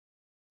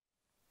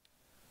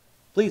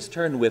Please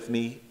turn with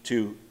me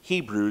to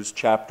Hebrews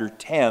chapter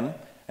 10,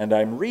 and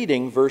I'm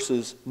reading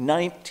verses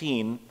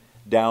 19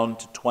 down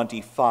to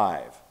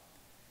 25.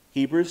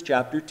 Hebrews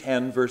chapter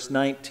 10, verse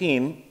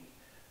 19.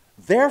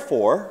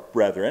 Therefore,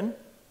 brethren,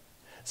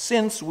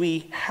 since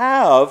we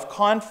have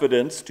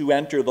confidence to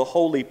enter the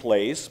holy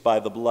place by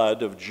the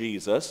blood of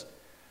Jesus,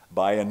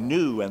 by a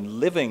new and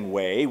living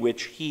way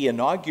which he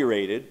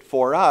inaugurated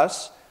for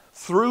us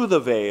through the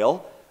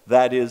veil,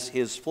 that is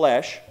his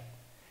flesh,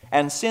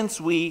 and since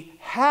we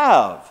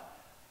have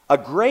a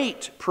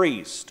great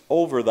priest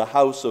over the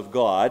house of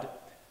God,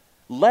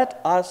 let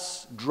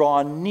us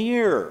draw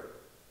near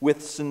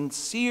with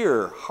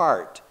sincere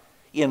heart,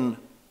 in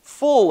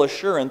full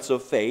assurance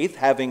of faith,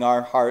 having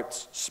our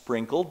hearts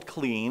sprinkled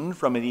clean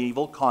from an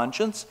evil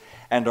conscience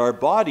and our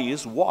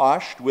bodies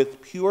washed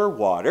with pure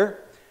water.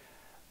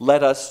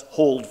 Let us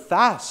hold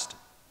fast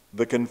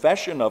the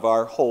confession of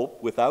our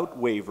hope without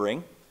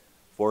wavering,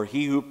 for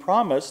he who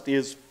promised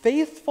is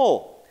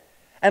faithful.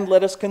 And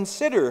let us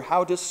consider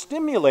how to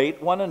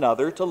stimulate one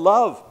another to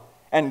love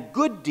and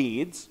good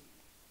deeds,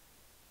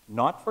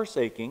 not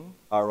forsaking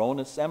our own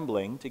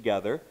assembling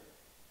together,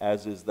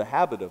 as is the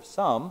habit of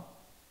some,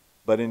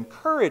 but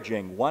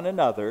encouraging one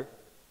another,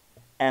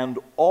 and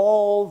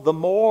all the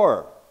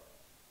more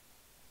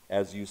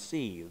as you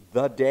see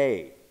the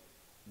day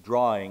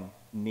drawing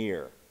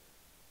near.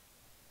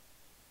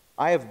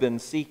 I have been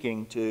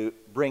seeking to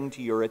bring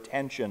to your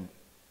attention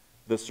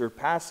the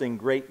surpassing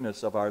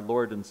greatness of our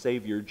Lord and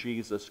Savior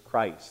Jesus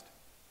Christ,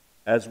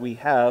 as we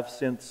have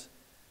since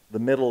the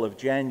middle of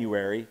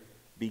January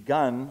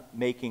begun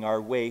making our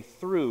way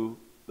through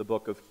the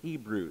book of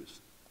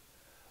Hebrews.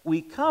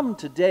 We come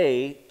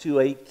today to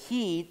a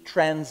key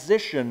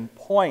transition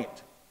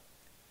point.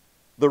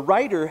 The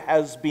writer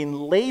has been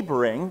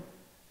laboring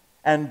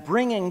and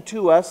bringing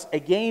to us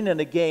again and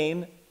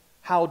again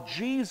how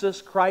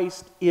Jesus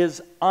Christ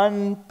is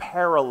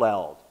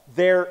unparalleled.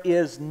 There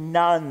is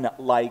none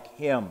like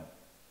him.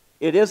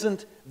 It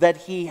isn't that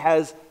he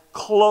has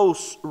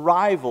close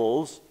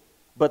rivals,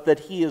 but that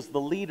he is the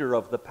leader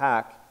of the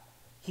pack.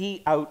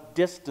 He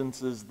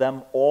outdistances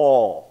them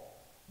all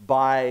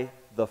by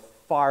the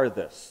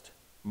farthest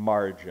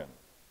margin.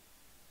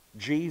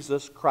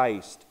 Jesus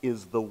Christ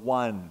is the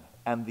one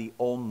and the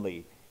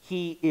only.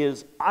 He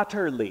is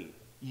utterly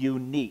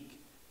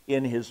unique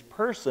in his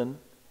person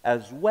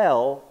as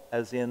well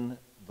as in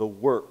the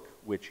work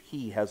which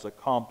he has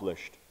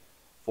accomplished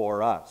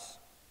for us.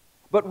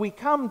 But we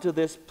come to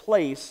this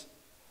place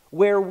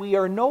where we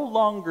are no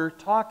longer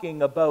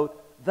talking about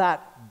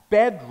that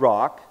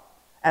bedrock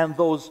and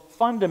those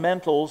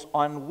fundamentals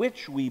on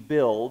which we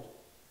build.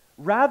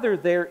 Rather,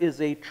 there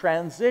is a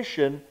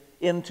transition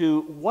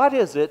into what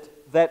is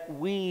it that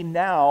we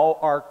now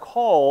are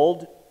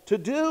called to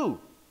do.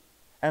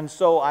 And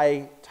so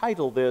I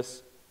title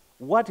this,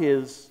 What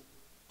is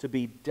to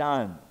be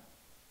Done?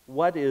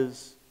 What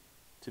is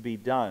to be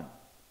done?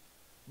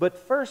 But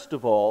first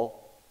of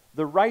all,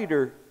 the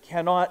writer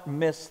cannot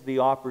miss the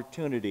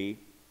opportunity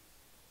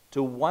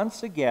to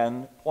once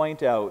again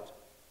point out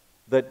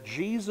that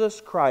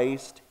Jesus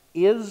Christ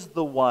is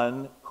the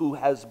one who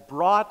has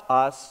brought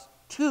us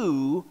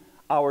to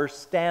our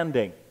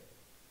standing.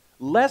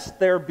 Lest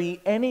there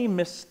be any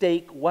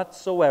mistake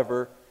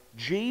whatsoever,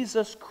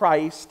 Jesus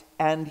Christ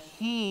and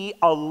he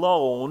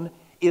alone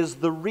is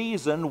the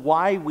reason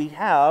why we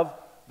have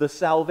the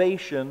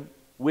salvation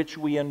which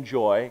we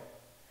enjoy,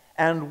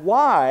 and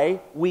why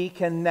we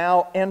can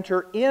now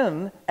enter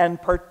in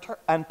and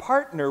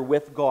partner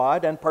with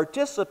God and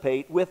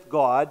participate with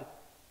God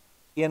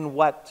in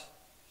what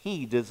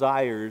he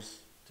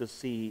desires to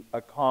see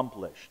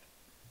accomplished.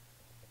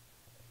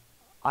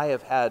 I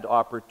have had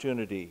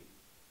opportunity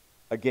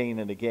again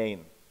and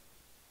again,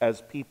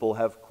 as people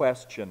have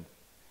questioned,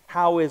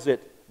 how is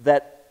it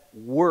that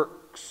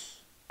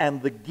works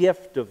and the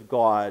gift of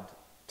God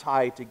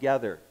tie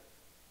together?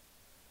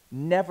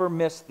 Never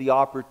miss the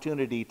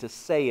opportunity to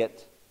say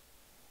it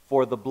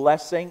for the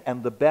blessing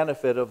and the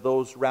benefit of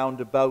those round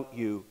about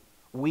you.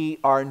 We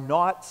are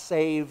not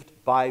saved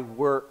by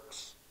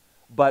works,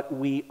 but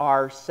we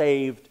are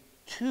saved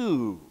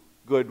to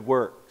good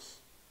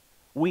works.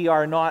 We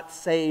are not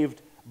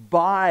saved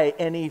by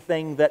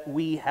anything that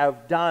we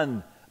have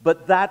done,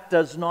 but that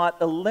does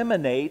not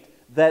eliminate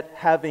that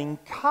having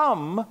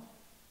come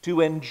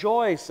to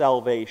enjoy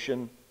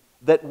salvation,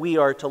 that we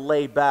are to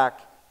lay back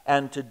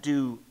and to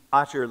do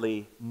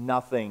utterly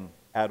nothing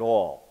at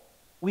all.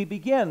 We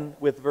begin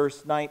with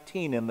verse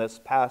 19 in this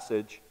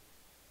passage.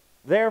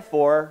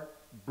 Therefore,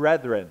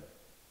 brethren.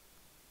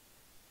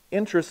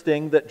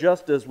 Interesting that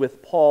just as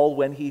with Paul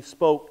when he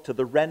spoke to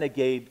the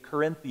renegade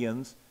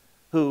Corinthians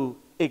who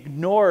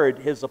ignored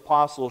his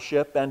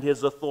apostleship and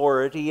his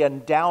authority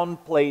and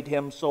downplayed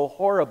him so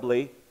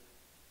horribly,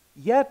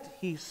 yet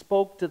he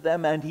spoke to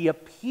them and he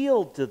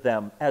appealed to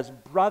them as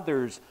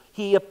brothers.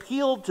 He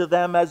appealed to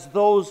them as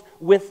those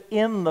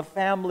within the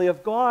family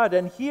of God.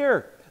 And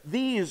here,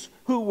 these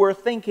who were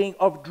thinking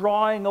of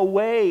drawing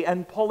away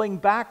and pulling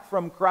back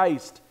from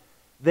Christ,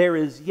 there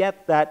is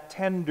yet that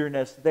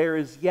tenderness, there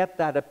is yet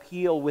that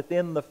appeal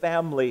within the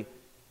family.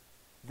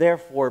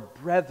 Therefore,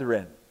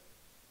 brethren,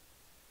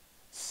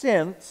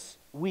 since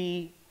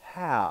we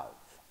have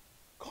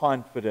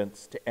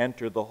confidence to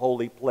enter the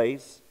holy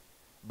place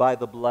by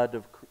the blood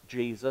of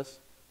Jesus,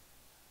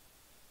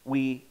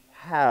 we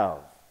have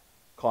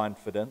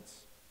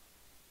confidence.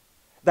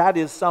 That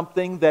is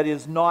something that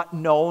is not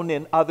known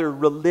in other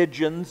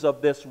religions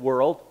of this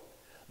world.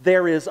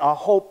 There is a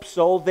hope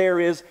so, there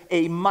is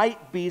a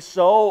might be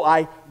so,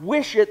 I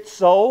wish it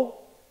so,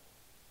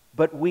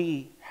 but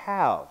we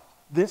have.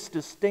 This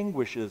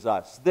distinguishes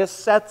us. This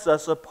sets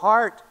us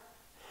apart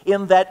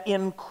in that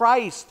in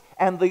Christ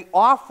and the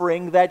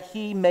offering that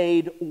He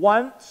made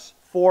once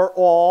for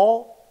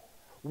all,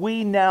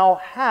 we now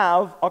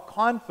have a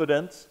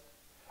confidence,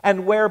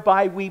 and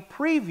whereby we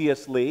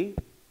previously,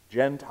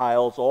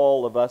 Gentiles,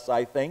 all of us,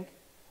 I think,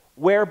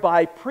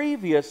 whereby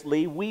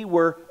previously we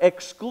were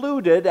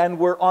excluded and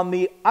were on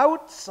the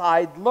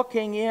outside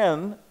looking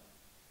in.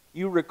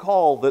 You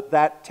recall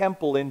that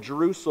temple in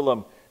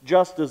Jerusalem,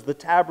 just as the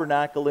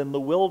tabernacle in the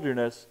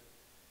wilderness,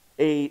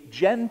 a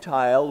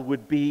Gentile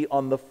would be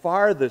on the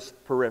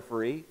farthest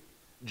periphery,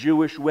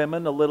 Jewish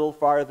women a little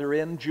farther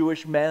in,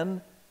 Jewish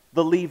men,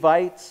 the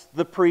Levites,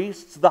 the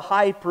priests, the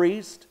high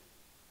priest,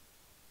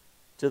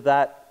 to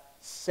that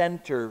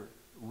center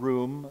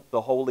room,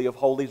 the Holy of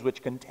Holies,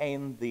 which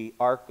contained the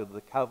Ark of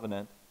the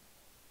Covenant.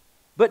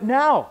 But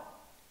now,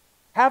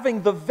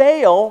 having the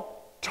veil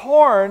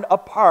torn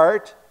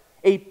apart,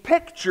 a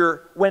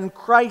picture when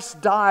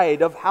Christ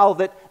died of how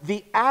that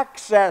the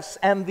access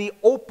and the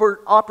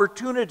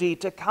opportunity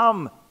to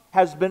come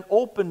has been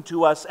opened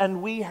to us,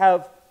 and we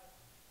have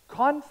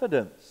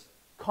confidence.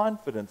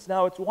 Confidence.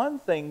 Now, it's one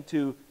thing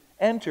to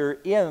enter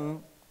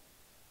in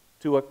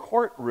to a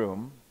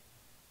courtroom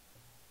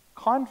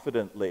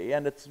confidently,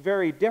 and it's a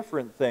very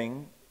different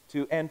thing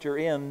to enter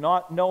in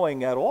not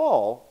knowing at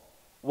all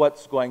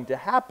what's going to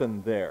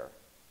happen there.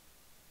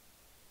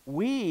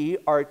 We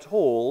are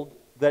told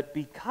that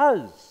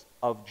because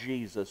of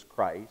Jesus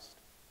Christ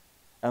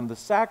and the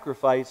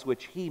sacrifice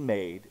which He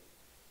made,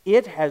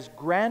 it has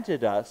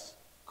granted us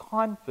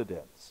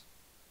confidence.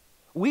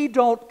 We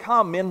don't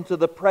come into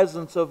the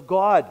presence of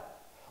God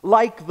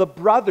like the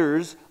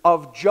brothers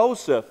of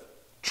Joseph,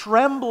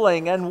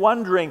 trembling and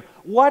wondering,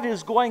 what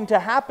is going to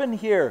happen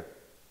here?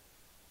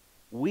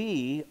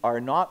 We are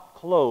not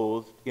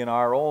clothed in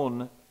our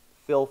own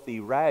filthy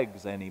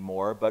rags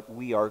anymore, but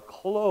we are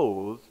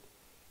clothed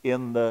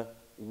in the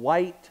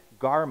white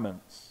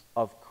garments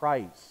of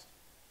Christ,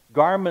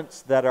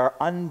 garments that are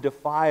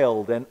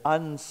undefiled and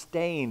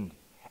unstained.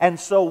 And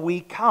so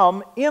we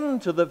come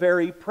into the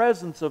very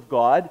presence of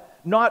God,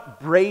 not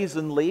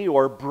brazenly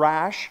or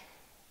brash,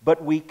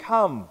 but we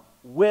come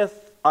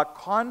with a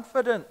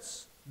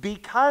confidence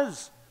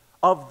because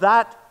of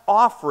that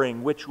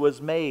offering which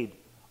was made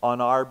on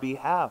our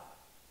behalf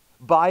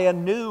by a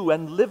new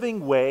and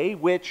living way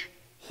which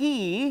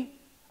He,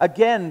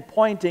 again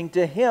pointing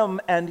to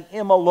Him and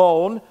Him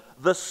alone,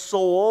 the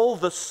sole,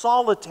 the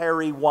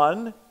solitary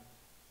one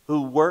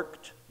who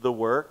worked the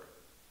work,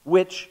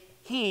 which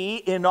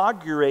He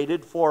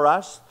inaugurated for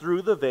us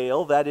through the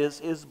veil, that is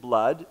His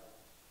blood.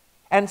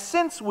 And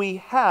since we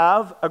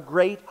have a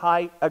great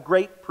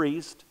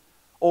priest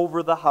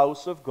over the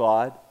house of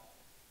God,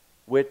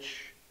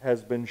 which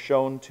has been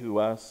shown to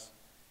us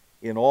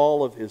in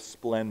all of His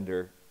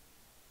splendor,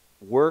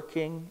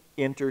 working,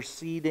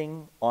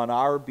 interceding on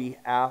our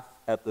behalf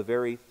at the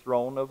very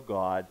throne of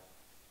God,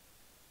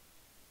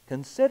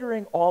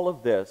 considering all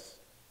of this,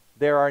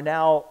 there are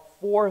now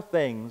 4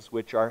 things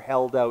which are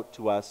held out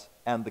to us,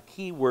 and the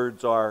key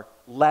words are,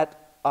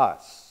 let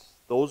us.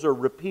 Those are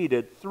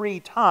repeated 3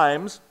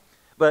 times,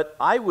 but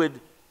I would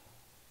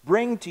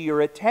bring to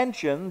your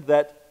attention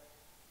that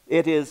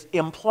it is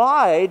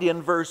implied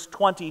in verse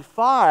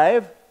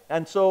 25,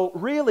 and so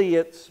really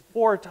it's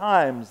 4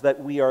 times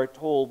that we are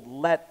told,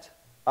 let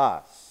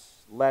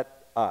us,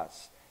 let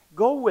us.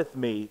 Go with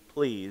me,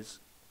 please,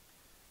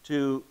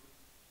 to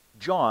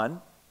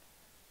John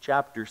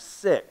chapter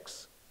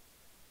 6.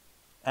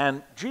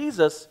 And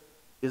Jesus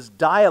is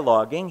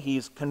dialoguing,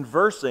 he's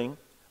conversing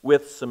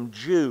with some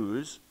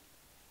Jews.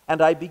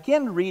 And I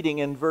begin reading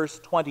in verse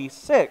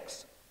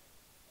 26.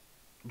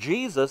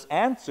 Jesus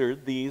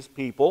answered these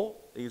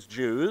people, these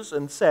Jews,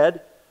 and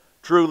said,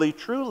 "Truly,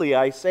 truly,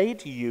 I say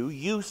to you,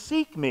 you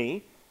seek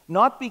me,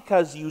 not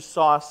because you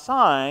saw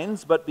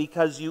signs, but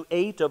because you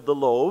ate of the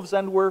loaves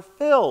and were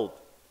filled.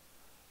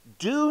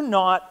 Do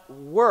not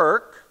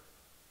work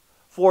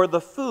for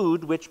the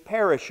food which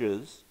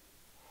perishes,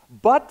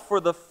 but for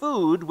the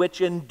food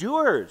which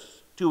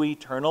endures to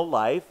eternal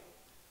life,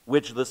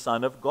 which the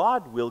Son of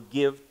God will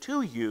give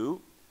to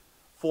you,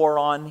 for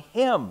on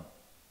Him,"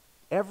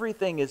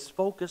 everything is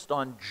focused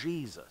on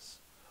Jesus,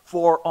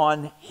 "for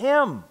on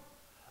Him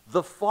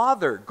the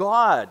Father,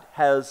 God,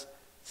 has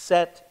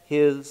set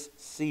His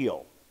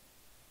seal."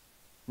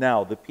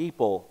 Now the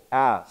people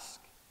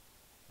ask,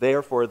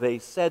 therefore they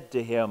said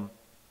to Him,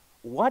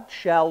 "What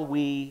shall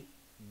we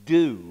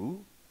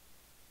do?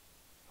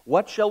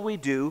 What shall we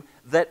do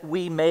that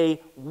we may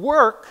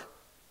work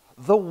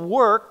the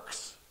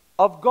works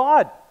of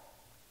God?"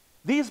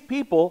 These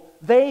people,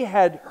 they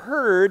had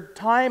heard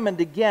time and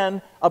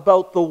again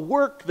about the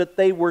work that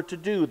they were to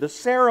do, the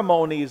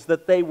ceremonies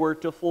that they were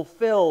to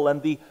fulfill,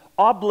 and the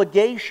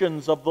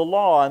obligations of the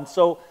law. And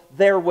so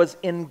there was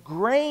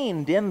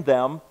ingrained in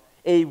them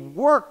a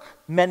work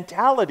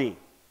mentality.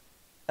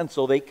 And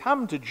so they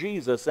come to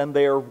Jesus and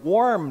they are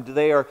warmed,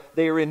 they are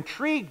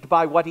intrigued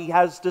by what he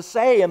has to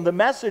say and the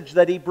message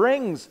that he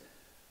brings.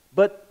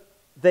 But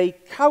they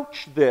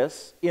couch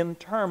this in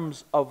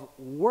terms of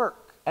work.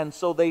 And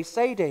so they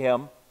say to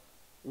him,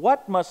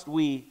 what must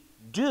we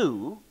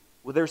do?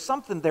 Well, there's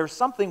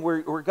something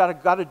we're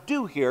got to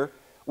do here.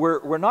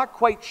 We're not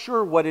quite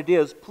sure what it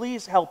is.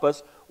 Please help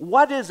us.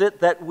 What is it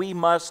that we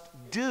must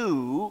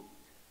do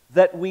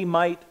that we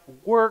might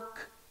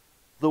work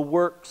the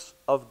works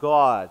of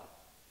God?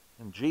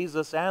 And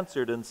Jesus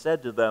answered and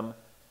said to them,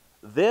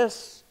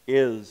 this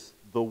is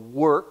the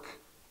work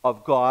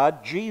of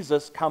God.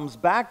 Jesus comes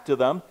back to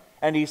them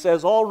and he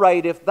says, all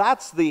right, if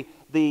that's the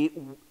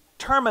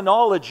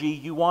terminology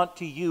you want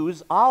to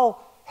use,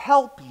 I'll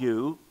help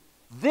you.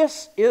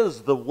 This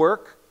is the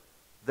work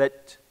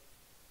that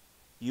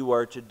you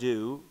are to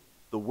do,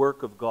 the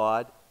work of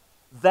God,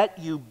 that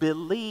you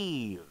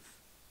believe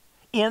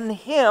in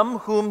him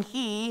whom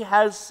he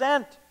has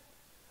sent,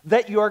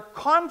 that your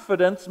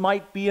confidence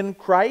might be in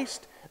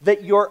Christ,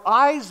 that your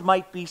eyes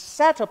might be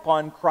set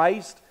upon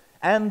Christ,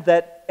 and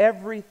that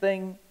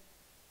everything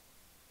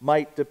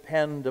might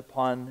depend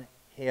upon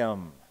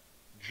him.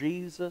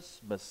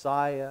 Jesus,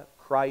 Messiah,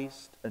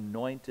 Christ,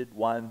 Anointed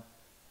One,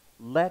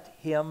 let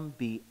him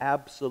be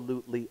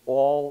absolutely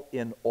all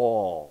in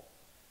all.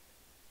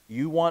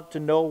 You want to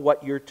know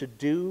what you're to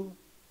do?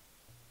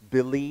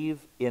 Believe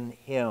in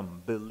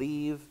him.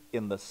 Believe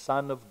in the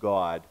Son of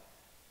God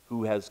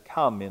who has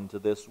come into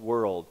this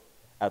world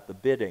at the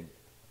bidding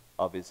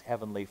of his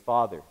heavenly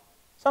Father.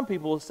 Some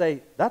people will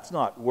say, that's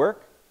not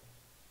work.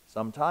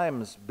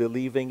 Sometimes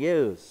believing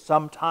is,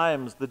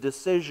 sometimes the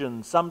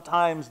decision,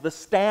 sometimes the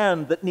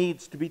stand that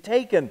needs to be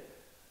taken.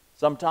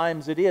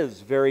 Sometimes it is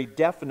very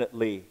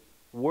definitely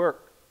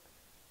work.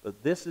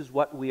 But this is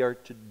what we are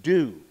to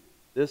do.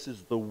 This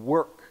is the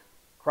work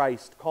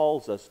Christ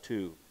calls us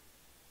to,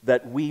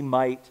 that we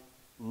might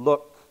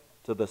look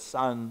to the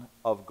Son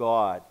of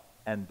God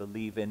and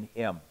believe in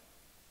him.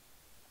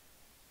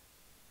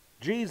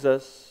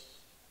 Jesus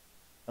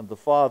and the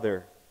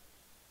Father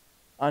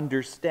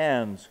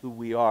understands who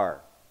we are.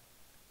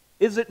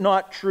 Is it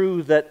not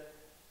true that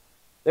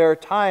there are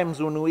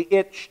times when we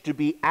itch to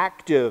be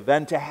active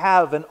and to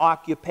have an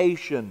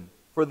occupation,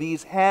 for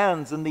these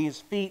hands and these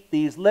feet,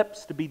 these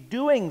lips to be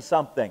doing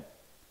something?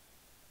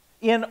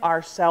 In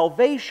our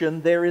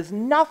salvation, there is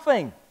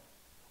nothing.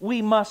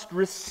 We must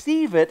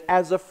receive it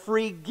as a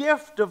free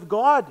gift of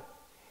God.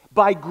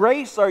 By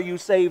grace are you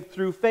saved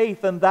through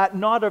faith, and that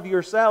not of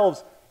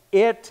yourselves.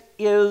 It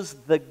is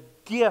the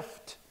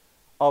gift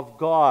of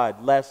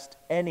God, lest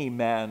any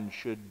man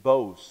should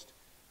boast.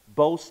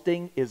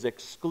 Boasting is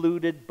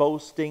excluded.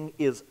 Boasting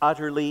is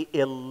utterly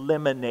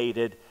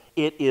eliminated.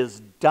 It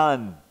is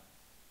done.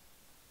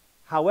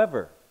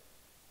 However,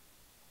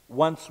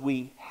 once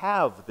we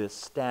have this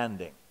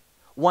standing,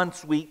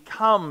 once we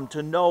come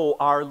to know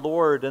our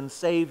Lord and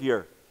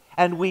Savior,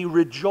 and we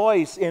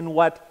rejoice in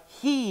what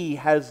he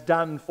has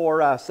done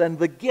for us and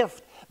the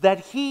gift that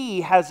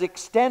he has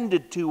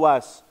extended to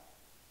us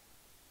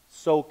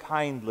so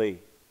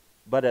kindly,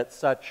 but at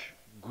such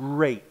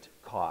great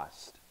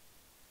cost,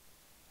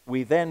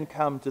 we then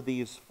come to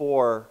these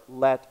four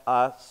let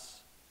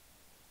us,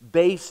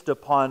 based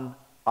upon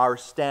our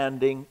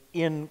standing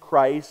in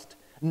Christ,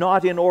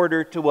 not in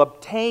order to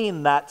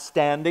obtain that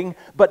standing,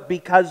 but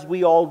because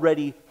we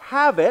already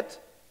have it.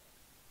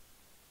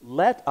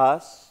 Let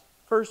us,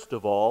 first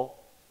of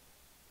all,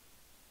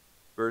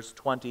 verse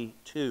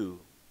 22,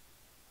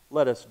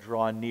 let us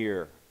draw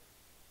near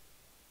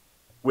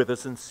with a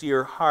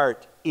sincere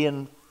heart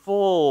in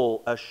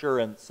full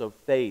assurance of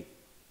faith.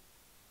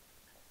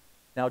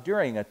 Now,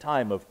 during a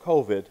time of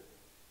COVID,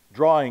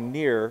 drawing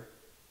near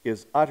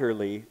is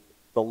utterly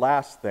the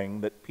last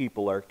thing that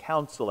people are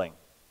counseling.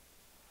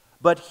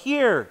 But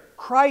here,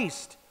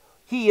 Christ,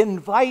 he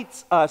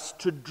invites us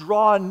to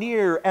draw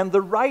near, and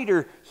the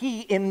writer,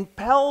 he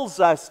impels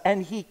us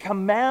and he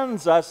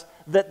commands us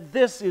that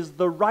this is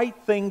the right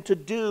thing to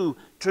do,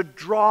 to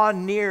draw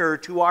near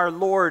to our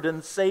Lord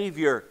and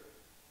Savior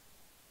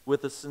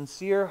with a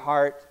sincere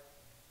heart,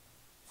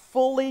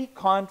 fully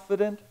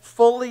confident,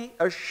 fully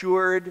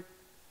assured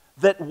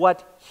that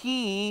what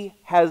he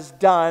has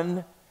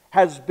done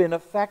has been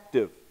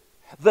effective,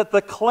 that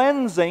the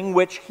cleansing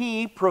which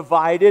he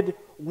provided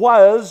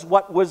was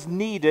what was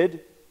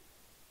needed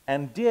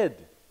and did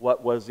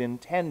what was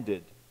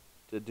intended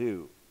to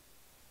do.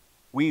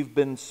 We've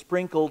been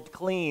sprinkled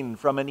clean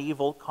from an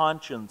evil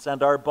conscience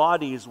and our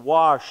bodies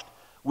washed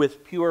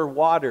with pure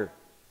water.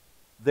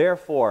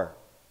 Therefore,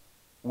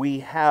 we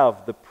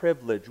have the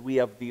privilege, we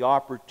have the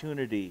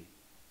opportunity,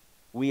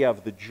 we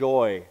have the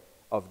joy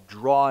of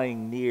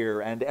drawing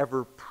near and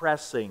ever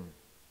pressing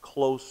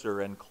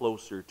closer and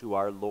closer to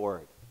our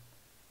Lord.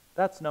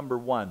 That's number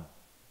one.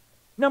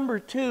 Number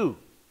two,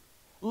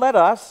 let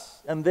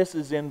us, and this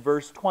is in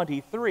verse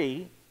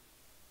 23,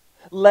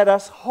 let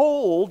us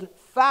hold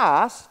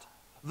fast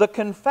the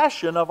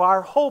confession of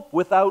our hope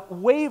without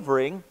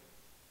wavering,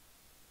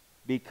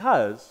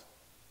 because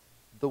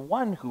the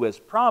one who has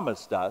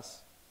promised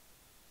us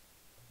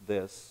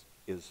this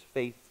is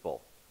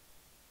faithful.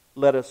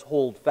 Let us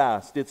hold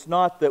fast. It's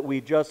not that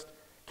we just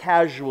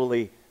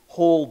casually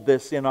hold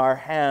this in our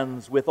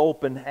hands with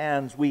open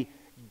hands. We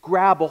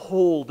grab a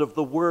hold of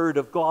the Word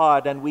of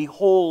God and we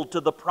hold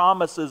to the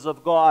promises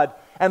of God.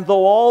 And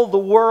though all the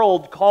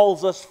world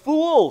calls us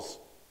fools,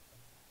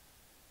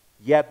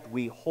 yet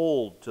we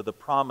hold to the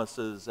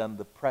promises and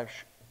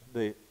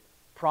the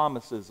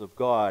promises of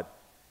God,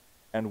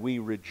 and we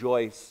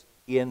rejoice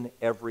in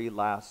every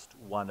last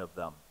one of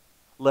them.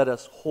 Let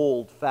us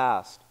hold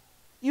fast.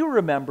 You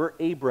remember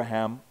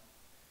Abraham,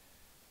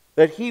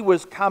 that he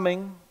was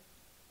coming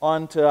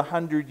on to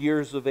 100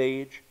 years of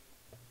age,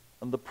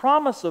 and the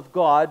promise of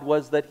God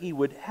was that he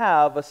would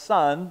have a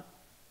son,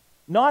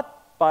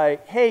 not by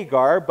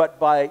Hagar, but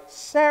by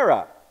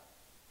Sarah.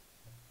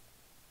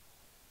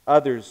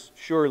 Others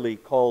surely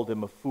called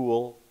him a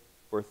fool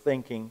for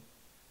thinking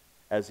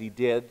as he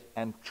did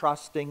and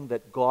trusting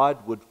that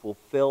God would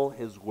fulfill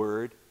his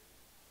word.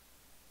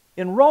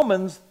 In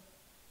Romans,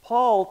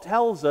 Paul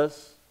tells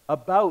us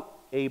about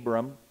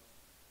Abram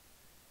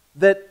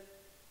that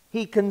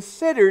he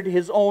considered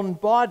his own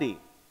body,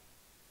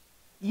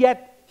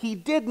 yet he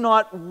did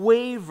not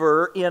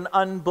waver in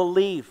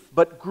unbelief,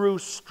 but grew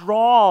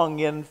strong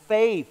in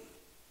faith.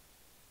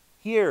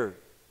 Here,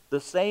 the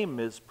same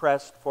is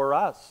pressed for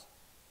us.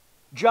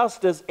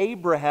 Just as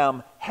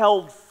Abraham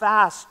held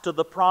fast to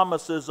the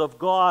promises of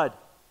God,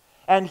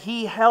 and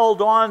he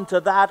held on to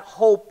that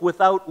hope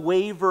without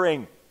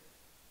wavering.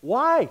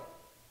 Why?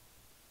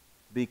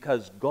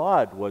 Because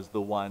God was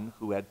the one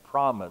who had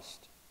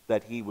promised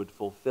that he would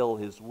fulfill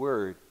his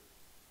word.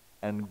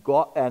 And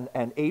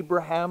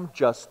Abraham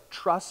just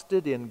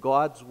trusted in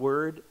God's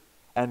word,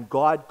 and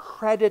God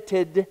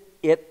credited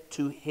it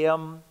to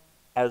him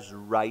as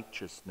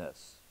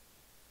righteousness.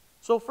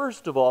 So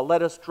first of all,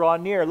 let us draw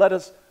near. Let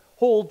us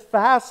hold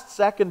fast.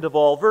 Second of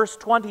all, verse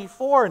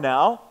 24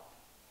 now.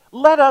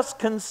 Let us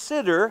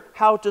consider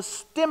how to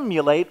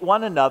stimulate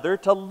one another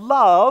to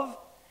love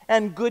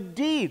and good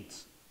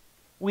deeds.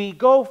 We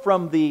go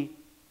from the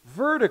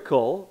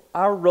vertical,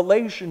 our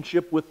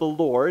relationship with the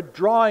Lord,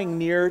 drawing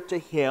near to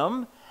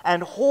Him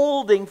and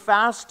holding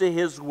fast to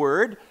His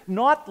word,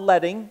 not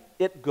letting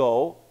it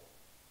go.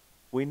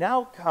 We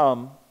now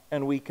come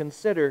and we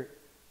consider,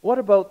 what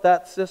about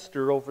that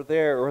sister over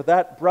there or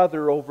that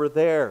brother over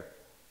there?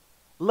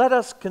 Let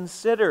us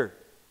consider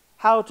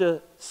how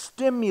to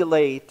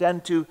stimulate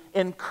and to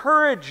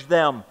encourage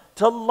them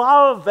to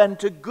love and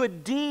to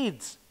good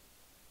deeds.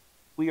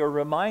 We are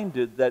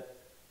reminded that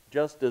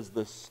just as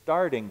the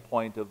starting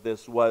point of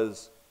this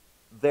was,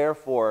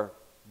 therefore,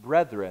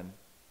 brethren,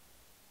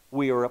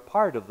 we are a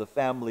part of the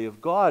family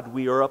of God.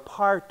 We are a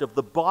part of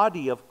the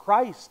body of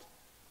Christ.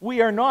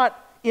 We are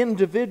not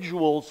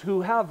individuals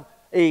who have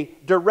a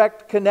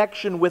direct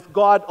connection with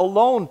God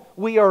alone.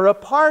 We are a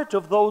part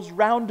of those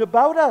round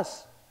about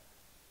us.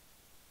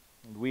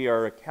 And we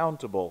are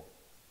accountable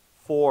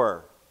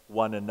for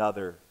one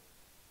another.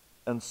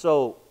 And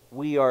so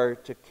we are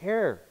to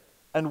care,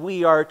 and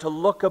we are to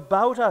look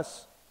about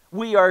us.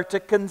 We are to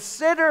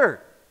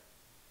consider.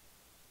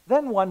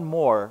 Then one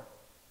more,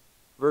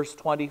 verse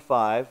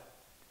 25,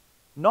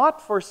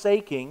 not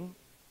forsaking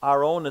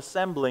our own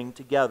assembling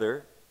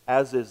together,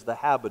 as is the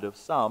habit of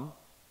some,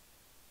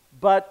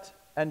 but,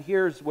 and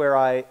here's where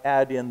I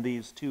add in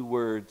these two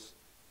words,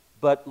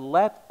 but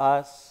let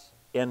us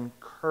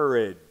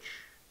encourage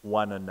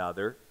one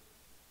another,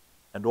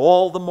 and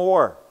all the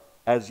more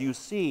as you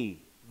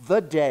see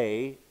the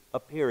day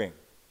appearing.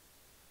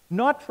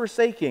 Not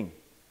forsaking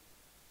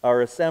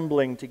our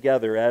assembling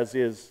together, as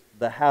is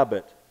the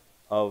habit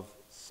of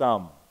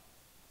some.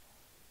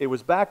 It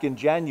was back in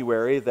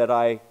January that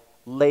I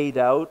laid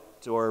out,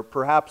 or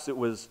perhaps it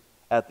was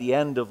at the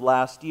end of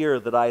last year,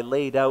 that I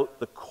laid out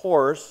the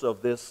course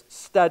of this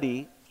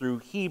study through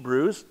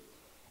Hebrews,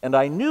 and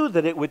I knew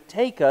that it would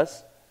take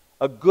us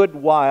a good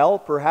while,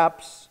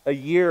 perhaps a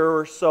year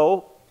or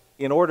so,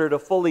 in order to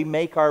fully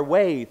make our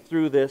way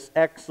through this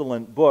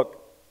excellent book.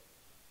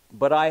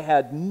 But I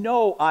had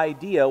no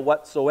idea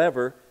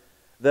whatsoever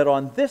that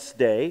on this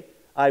day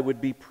I would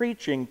be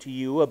preaching to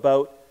you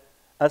about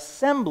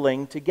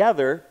assembling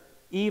together,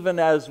 even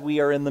as we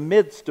are in the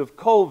midst of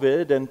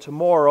COVID, and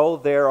tomorrow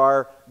there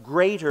are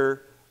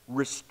greater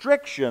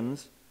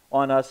restrictions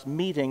on us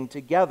meeting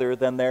together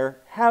than there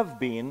have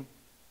been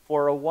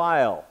for a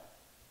while.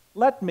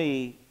 Let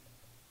me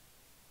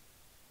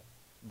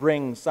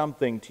bring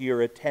something to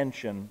your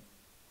attention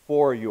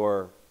for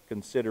your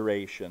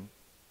consideration.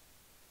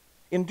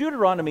 In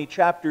Deuteronomy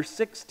chapter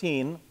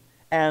 16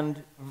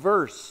 and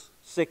verse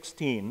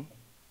 16,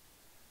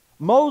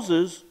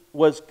 Moses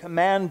was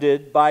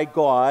commanded by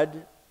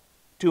God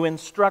to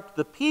instruct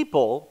the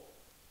people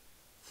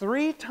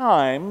 3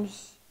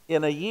 times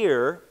in a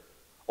year,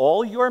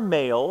 all your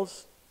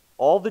males,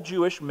 all the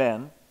Jewish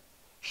men,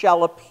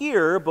 shall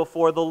appear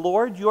before the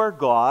Lord your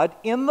God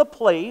in the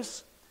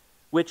place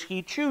which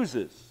he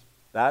chooses.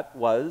 That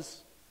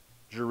was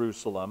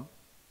Jerusalem.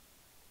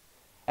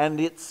 And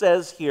it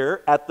says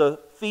here, at the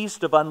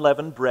Feast of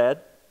Unleavened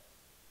Bread,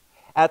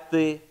 at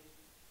the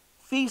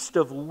Feast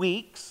of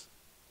Weeks,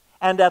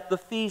 and at the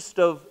Feast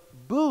of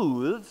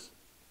Booths,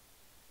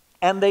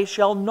 and they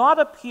shall not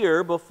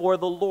appear before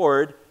the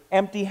Lord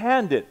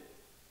empty-handed.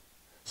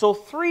 So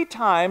 3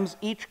 times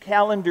each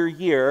calendar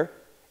year,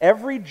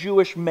 every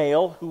Jewish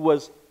male who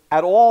was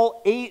at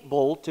all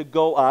able to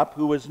go up,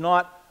 who was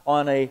not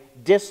on a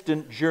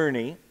distant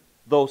journey,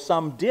 though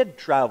some did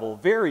travel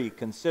very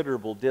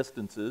considerable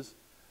distances,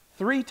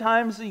 3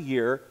 times a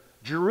year,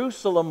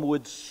 Jerusalem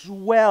would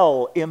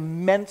swell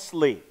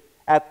immensely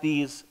at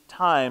these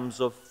times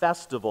of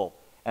festival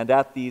and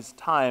at these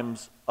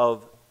times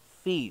of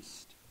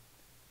feast.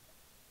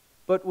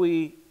 But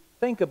we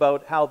think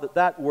about how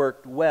that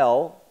worked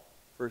well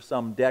for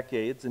some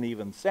decades and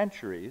even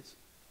centuries.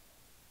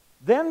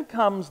 Then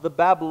comes the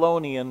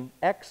Babylonian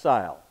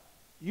exile.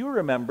 You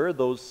remember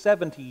those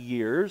 70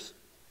 years,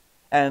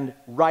 and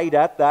right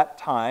at that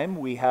time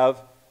we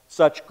have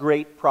such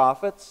great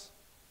prophets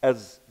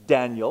as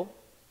Daniel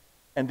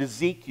and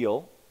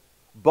Ezekiel,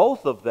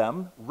 both of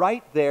them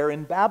right there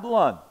in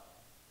Babylon.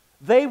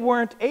 They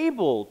weren't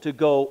able to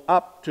go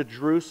up to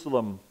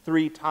Jerusalem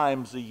 3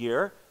 times a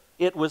year.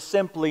 It was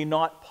simply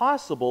not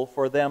possible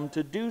for them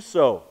to do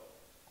so.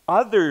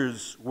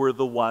 Others were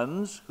the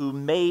ones who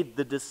made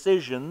the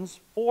decisions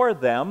for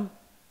them,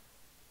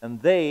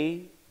 and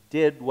they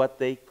did what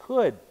they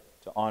could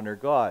to honor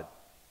God.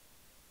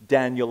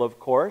 Daniel, of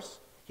course,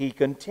 he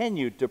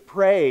continued to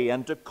pray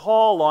and to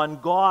call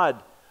on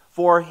God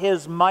for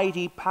his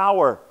mighty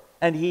power.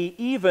 And he,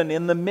 even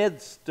in the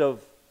midst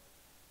of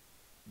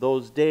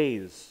those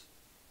days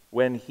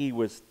when he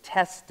was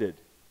tested,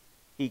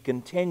 he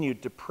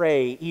continued to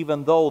pray,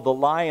 even though the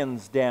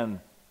lion's den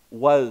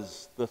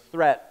was the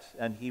threat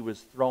and he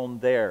was thrown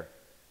there.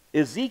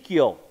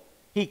 Ezekiel,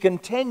 he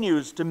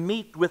continues to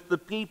meet with the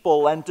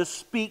people and to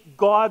speak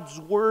God's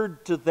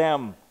word to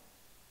them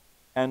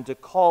and to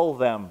call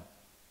them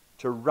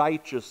to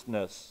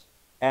righteousness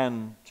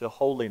and to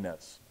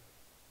holiness.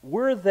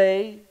 Were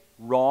they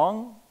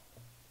wrong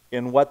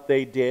in what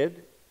they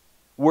did?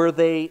 Were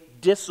they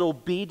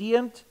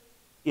disobedient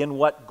in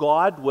what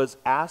God was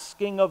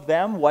asking of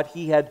them, what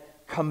he had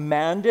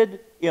commanded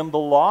in the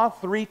law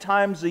 3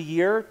 times a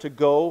year to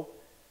go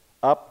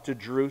up to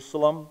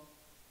Jerusalem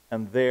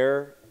and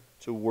there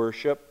to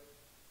worship?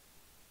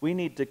 We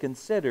need to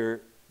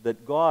consider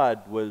that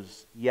God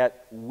was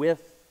yet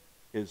with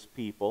his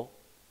people.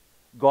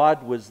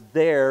 God was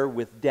there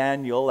with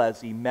Daniel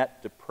as he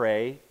met to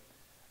pray.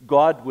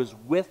 God was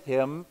with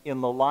him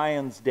in the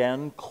lion's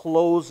den,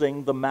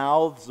 closing the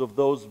mouths of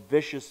those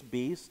vicious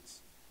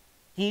beasts.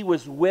 He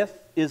was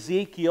with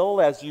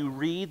Ezekiel as you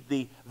read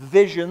the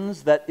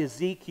visions that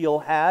Ezekiel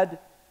had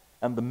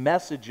and the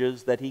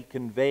messages that he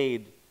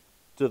conveyed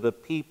to the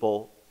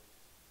people.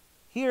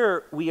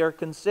 Here we are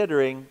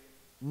considering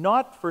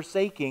not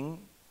forsaking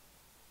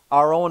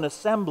our own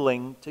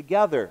assembling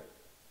together,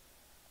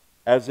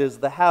 as is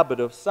the habit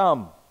of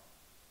some.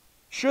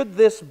 Should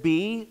this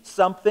be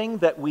something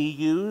that we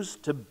use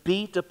to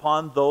beat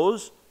upon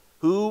those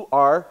who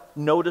are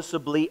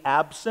noticeably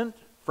absent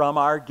from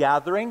our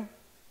gathering?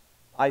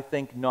 I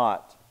think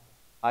not.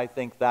 I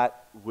think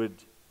that would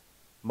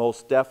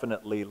most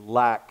definitely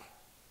lack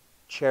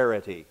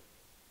charity.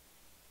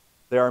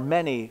 There are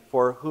many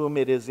for whom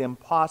it is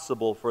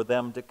impossible for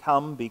them to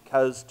come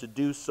because to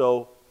do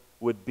so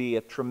would be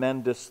a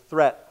tremendous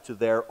threat to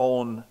their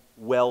own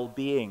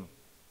well-being.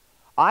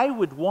 I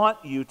would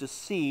want you to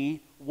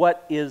see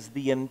what is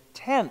the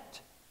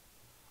intent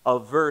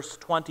of verse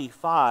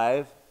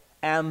 25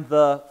 and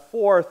the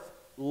 4th,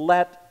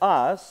 let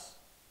us.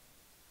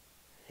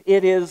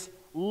 It is,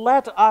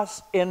 let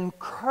us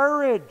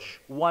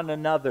encourage one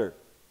another.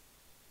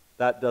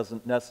 That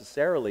doesn't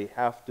necessarily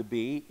have to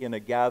be in a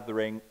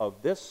gathering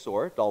of this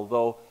sort,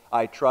 although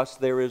I trust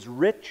there is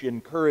rich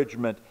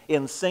encouragement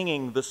in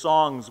singing the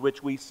songs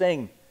which we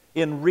sing,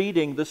 in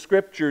reading the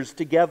Scriptures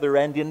together,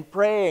 and in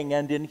praying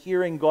and in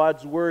hearing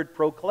God's Word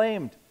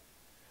proclaimed.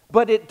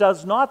 But it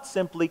does not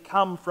simply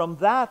come from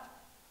that.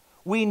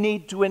 We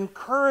need to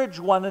encourage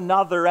one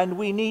another, and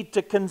we need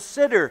to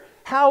consider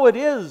how it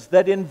is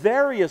that in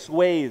various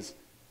ways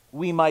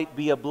we might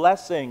be a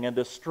blessing and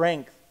a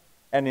strength,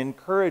 an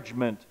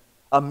encouragement,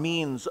 a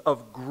means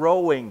of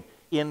growing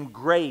in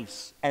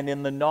grace and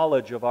in the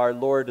knowledge of our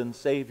Lord and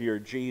Savior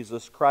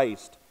Jesus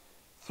Christ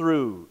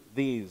through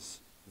these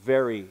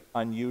very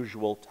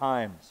unusual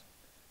times.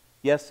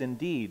 Yes,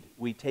 indeed,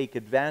 we take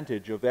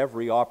advantage of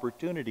every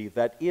opportunity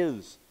that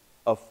is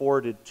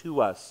afforded to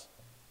us,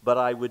 but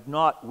I would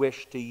not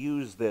wish to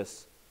use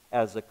this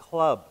as a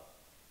club.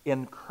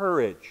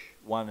 Encourage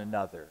one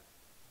another.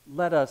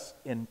 Let us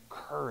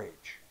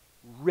encourage,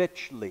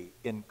 richly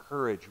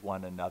encourage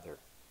one another.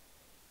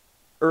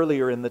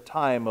 Earlier in the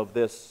time of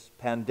this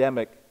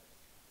pandemic,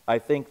 I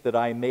think that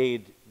I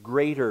made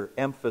greater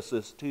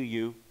emphasis to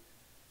you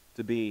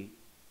to be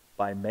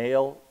by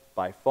mail,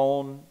 by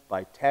phone,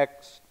 by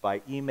text,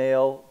 by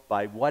email,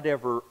 by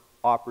whatever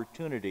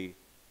opportunity,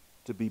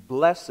 to be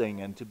blessing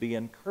and to be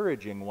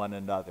encouraging one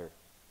another.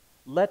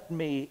 Let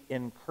me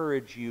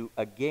encourage you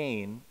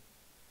again,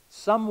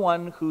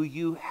 someone who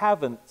you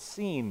haven't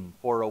seen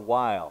for a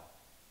while.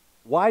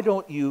 Why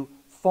don't you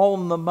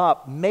phone them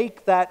up,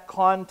 make that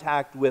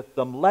contact with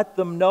them, let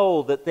them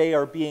know that they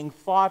are being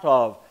thought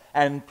of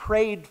and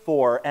prayed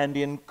for, and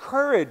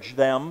encourage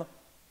them.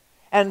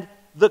 And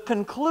the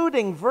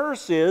concluding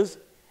verse is,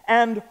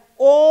 and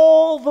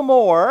all the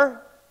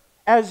more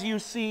as you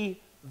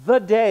see the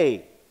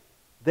day.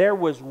 There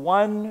was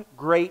one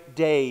great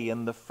day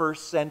in the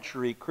first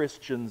century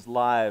Christians'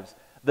 lives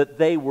that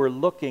they were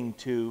looking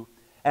to,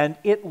 and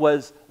it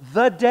was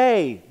the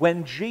day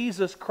when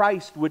Jesus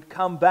Christ would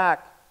come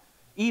back,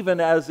 even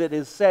as it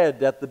is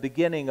said at the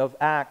beginning of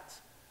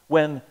Acts,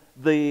 when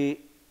the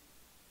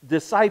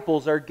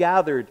disciples are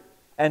gathered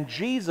and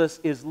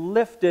Jesus is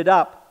lifted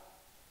up,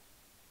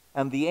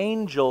 and the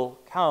angel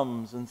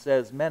comes and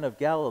says, "Men of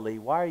Galilee,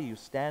 why are you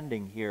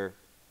standing here?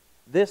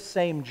 This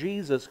same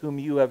Jesus whom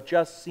you have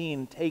just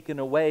seen taken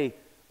away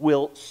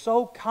will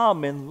so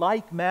come in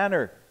like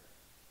manner."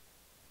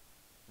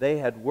 They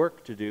had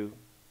work to do.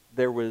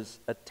 There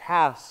was a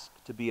task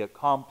to be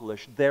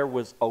accomplished. There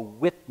was a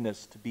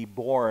witness to be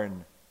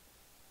borne.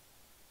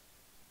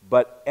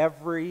 But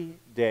every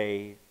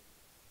day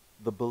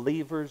the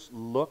believers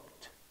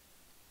looked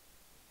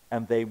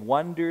and they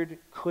wondered,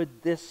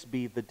 could this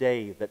be the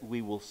day that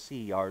we will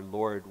see our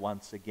Lord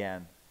once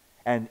again?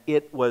 And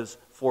it was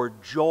for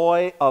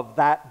joy of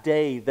that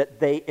day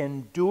that they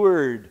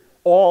endured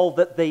all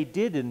that they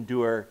did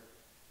endure,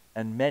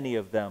 and many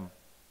of them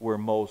were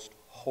most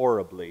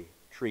horribly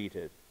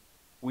treated.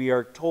 We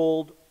are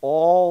told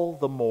all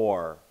the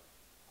more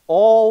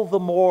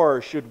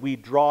should we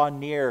draw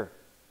near,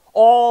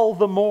 all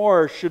the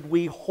more should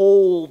we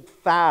hold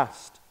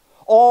fast,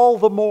 all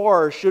the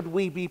more should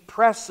we be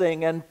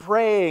pressing and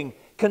praying,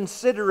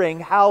 considering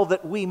how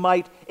that we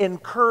might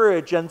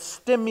encourage and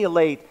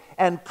stimulate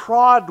and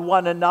prod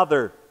one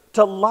another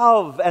to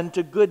love and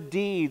to good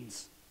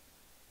deeds,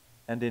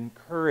 and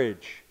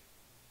encourage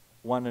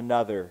one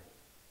another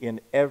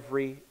in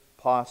every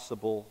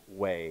possible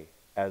way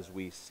as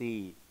we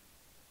see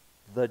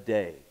the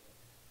day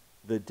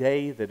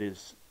that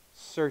is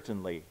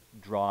certainly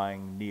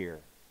drawing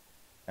near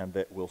and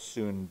that will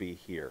soon be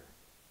here.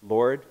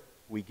 Lord,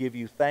 we give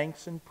you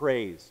thanks and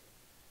praise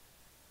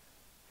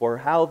for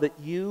how that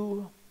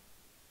you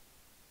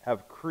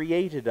have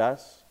created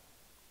us,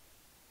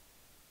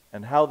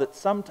 and how that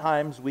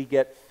sometimes we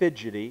get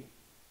fidgety.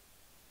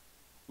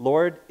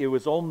 Lord, it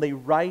was only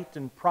right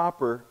and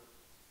proper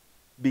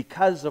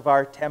because of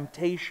our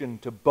temptation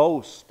to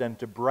boast and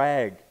to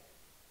brag,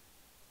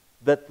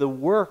 that the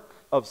work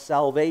of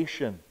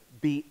salvation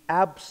be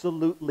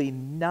absolutely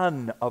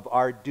none of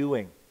our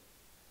doing.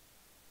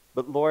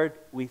 But Lord,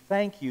 we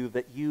thank you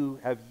that you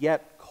have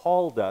yet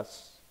called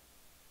us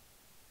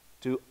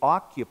to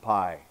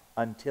occupy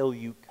until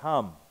you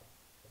come.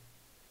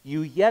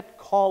 You yet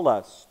call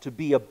us to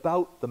be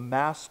about the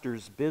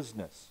Master's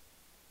business.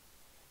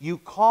 You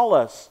call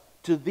us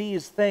to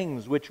these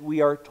things which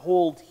we are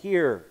told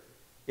here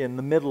in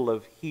the middle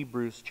of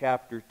Hebrews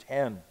chapter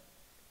 10.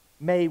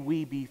 May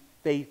we be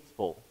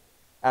faithful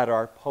at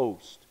our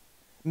post.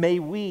 May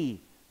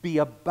we be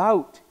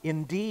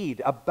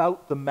indeed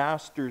about the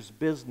Master's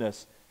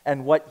business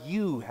and what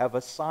you have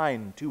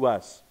assigned to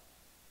us,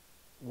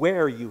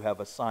 where you have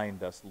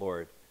assigned us,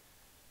 Lord.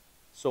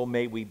 So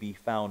may we be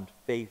found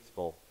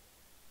faithful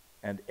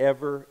and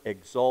ever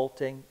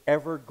exalting,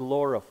 ever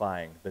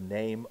glorifying the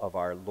name of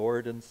our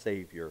Lord and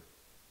Savior,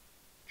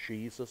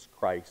 Jesus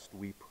Christ,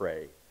 we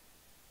pray.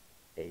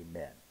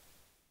 Amen.